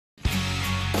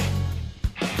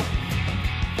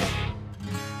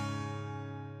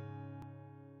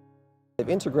They've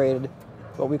integrated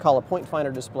what we call a point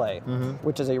finder display,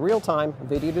 which is a real-time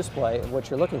video display of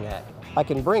what you're looking at. I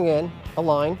can bring in a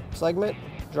line segment,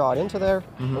 draw it into there,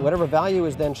 and whatever value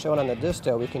is then shown on the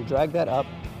Disto, we can drag that up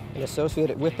and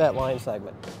associate it with that line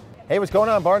segment. Hey, what's going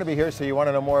on? Barnaby here. So you want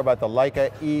to know more about the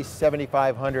Leica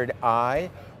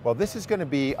E7500I? Well, this is going to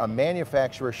be a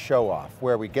manufacturer show-off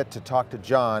where we get to talk to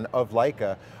John of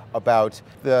Leica about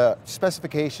the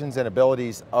specifications and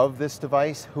abilities of this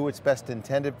device, who it's best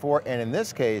intended for, and in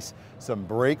this case, some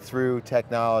breakthrough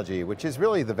technology, which is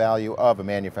really the value of a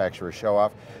manufacturer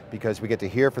show-off, because we get to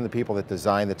hear from the people that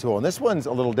designed the tool. And this one's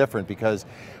a little different because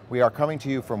we are coming to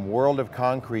you from World of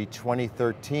Concrete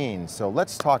 2013. So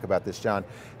let's talk about this, John.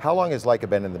 How long has Leica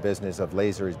been in the business of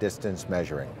laser distance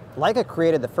measuring? Leica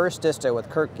created the first Disto with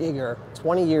Kurt Geiger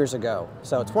 20 years ago.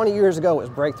 So 20 years ago it was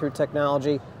breakthrough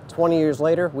technology. 20 years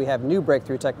later, we have new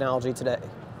breakthrough technology today.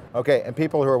 Okay, and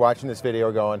people who are watching this video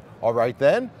are going, all right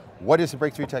then, what is the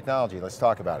breakthrough technology? Let's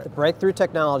talk about it. The breakthrough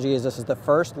technology is this is the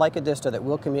first Leica Disto that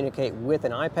will communicate with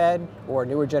an iPad or a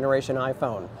newer generation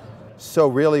iPhone. So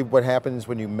really what happens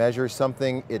when you measure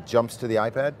something, it jumps to the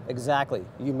iPad? Exactly.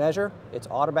 You measure, it's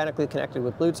automatically connected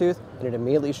with Bluetooth, and it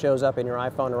immediately shows up in your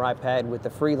iPhone or iPad with the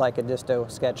free Leica Disto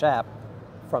Sketch app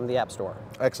from the App Store.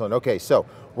 Excellent. Okay, so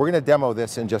we're going to demo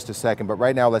this in just a second, but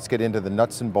right now let's get into the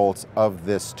nuts and bolts of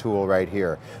this tool right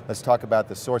here. Let's talk about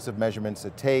the sorts of measurements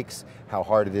it takes, how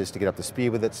hard it is to get up to speed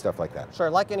with it, stuff like that. Sure,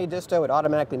 like any Disto, it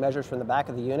automatically measures from the back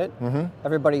of the unit.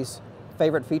 Everybody's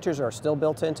favorite features are still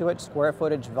built into it: square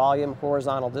footage, volume,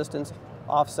 horizontal distance,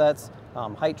 offsets,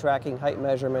 height tracking, height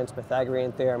measurements,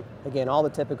 Pythagorean theorem. Again, all the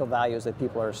typical values that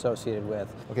people are associated with.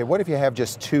 Okay, what if you have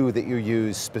just two that you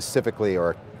use specifically,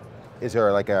 or is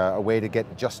there like a way to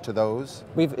get just to those?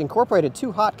 We've incorporated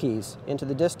two hotkeys into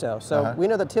the Disto, so we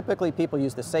know that typically people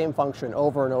use the same function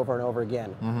over and over and over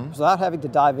again. So without having to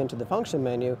dive into the function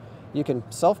menu, you can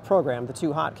self-program the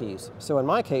two hotkeys. So in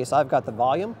my case, I've got the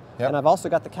volume, and I've also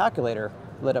got the calculator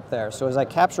lit up there. So as I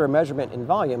capture a measurement in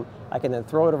volume, I can then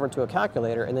throw it over to a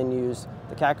calculator and then use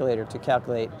the calculator to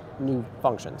calculate new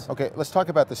functions. Okay, let's talk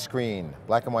about the screen,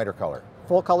 black and white or color?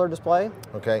 Full color display,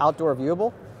 outdoor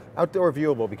viewable. Outdoor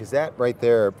viewable, because that right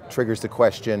there triggers the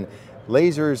question.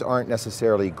 Lasers aren't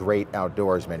necessarily great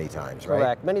outdoors many times, right?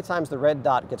 Correct. Many times the red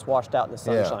dot gets washed out in the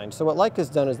sunshine. So what Leica's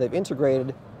done is they've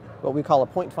integrated what we call a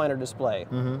point finder display,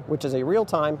 which is a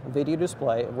real-time video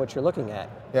display of what you're looking at.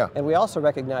 And we also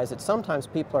recognize that sometimes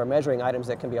people are measuring items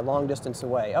that can be a long distance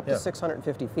away, up to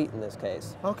 650 feet in this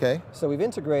case. Okay. So we've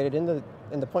integrated in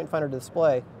the point finder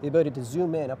display the ability to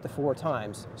zoom in up to 4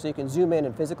 times, so you can zoom in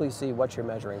and physically see what you're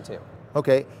measuring to.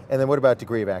 Okay, and then what about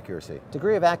degree of accuracy?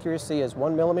 Degree of accuracy is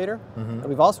 1 millimeter. And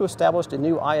we've also established a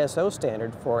new ISO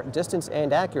standard for distance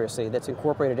and accuracy that's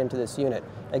incorporated into this unit.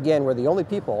 Again, we're the only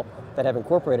people that have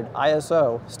incorporated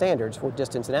ISO standards for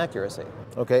distance and accuracy.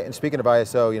 Okay, and speaking of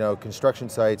ISO, you know, construction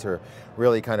sites are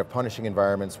really kind of punishing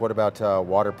environments. What about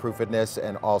waterproofedness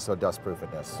and also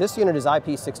dustproofedness? This unit is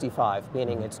IP65,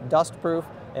 meaning it's dustproof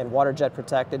and water jet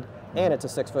protected, and it's a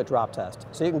 6-foot drop test.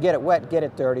 So you can get it wet, get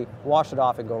it dirty, wash it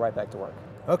off, and go right back to work.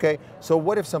 Okay, so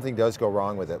what if something does go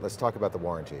wrong with it? Let's talk about the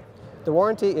warranty. The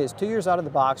warranty is 2 years out of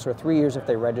the box or 3 years if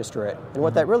they register it. And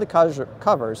what that really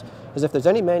covers is if there's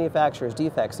any manufacturer's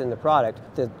defects in the product,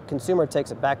 the consumer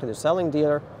takes it back to the selling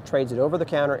dealer, trades it over the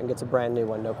counter, and gets a brand new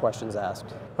one, no questions asked.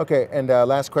 Okay, and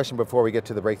last question before we get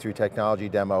to the breakthrough technology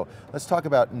demo. Let's talk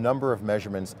about number of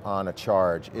measurements on a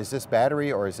charge. Is this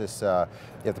battery, or is this, you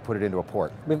have to put it into a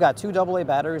port? We've got 2 AA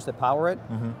batteries that power it,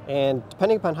 and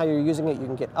depending upon how you're using it, you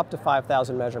can get up to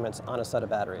 5,000 measurements on a set of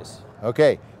batteries.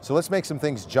 Okay, so let's make some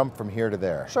things jump from here to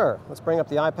there. Sure, let's bring up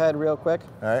the iPad real quick.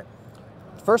 All right.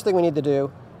 The first thing we need to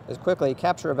do is quickly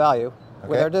capture a value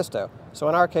with our Disto. So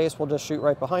in our case, we'll just shoot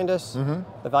right behind us.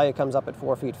 The value comes up at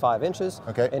 4 feet 5 inches.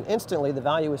 And instantly the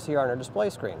value is here on our display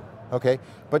screen. Okay,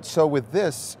 but so with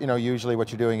this, you know, usually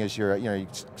what you're doing is you're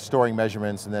storing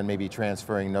measurements and then maybe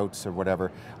transferring notes or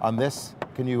whatever. On this,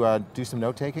 can you do some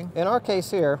note taking? In our case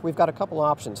here, we've got a couple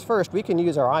options. First, we can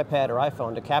use our iPad or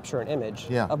iPhone to capture an image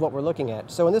of what we're looking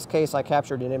at. So in this case, I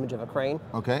captured an image of a crane.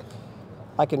 Okay.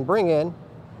 I can bring in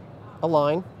a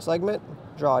line segment,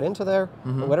 draw it into there,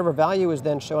 and whatever value is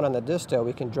then shown on the Disto,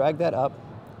 we can drag that up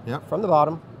from the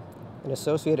bottom and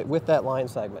associate it with that line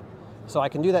segment. So I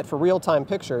can do that for real-time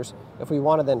pictures. If we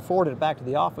want to then forward it back to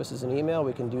the office as an email,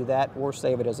 we can do that or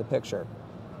save it as a picture.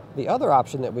 The other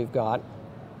option that we've got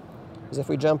is if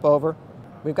we jump over,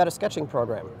 we've got a sketching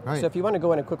program. So if you want to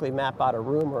go in and quickly map out a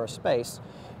room or a space,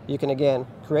 you can again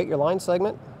create your line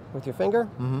segment with your finger,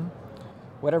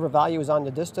 Whatever value is on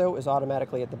the Disto is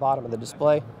automatically at the bottom of the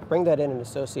display. Bring that in and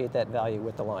associate that value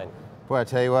with the line. Boy, I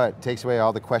tell you what, it takes away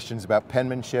all the questions about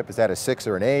penmanship. Is that a 6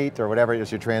 or an 8 or whatever it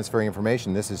is you're transferring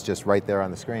information? This is just right there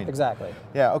on the screen. Exactly.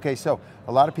 Yeah, okay, so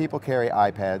a lot of people carry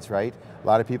iPads, right? A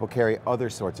lot of people carry other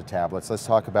sorts of tablets. Let's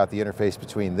talk about the interface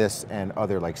between this and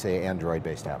other, like say,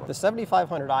 Android-based tablets. The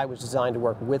 7500i was designed to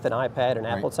work with an iPad and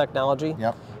Apple technology.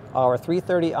 Yep. Our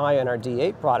 330i and our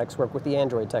D8 products work with the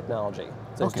Android technology.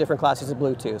 So it's different classes of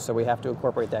Bluetooth, so we have to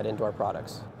incorporate that into our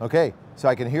products. Okay, so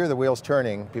I can hear the wheels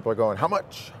turning. People are going, how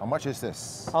much? How much is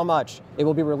this? How much? It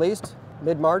will be released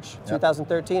mid-March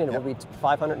 2013, and it will be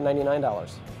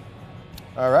 $599.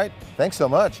 All right, thanks so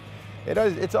much.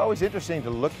 It's always interesting to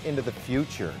look into the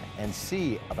future and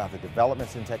see about the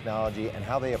developments in technology and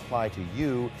how they apply to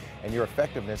you and your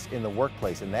effectiveness in the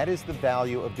workplace. And that is the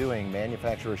value of doing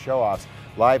manufacturer show-offs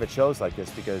live at shows like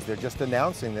this, because they're just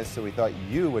announcing this, so we thought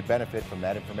you would benefit from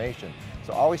that information.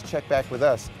 So always check back with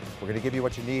us. We're going to give you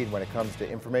what you need when it comes to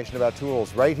information about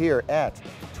tools right here at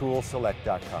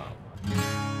toolselect.com.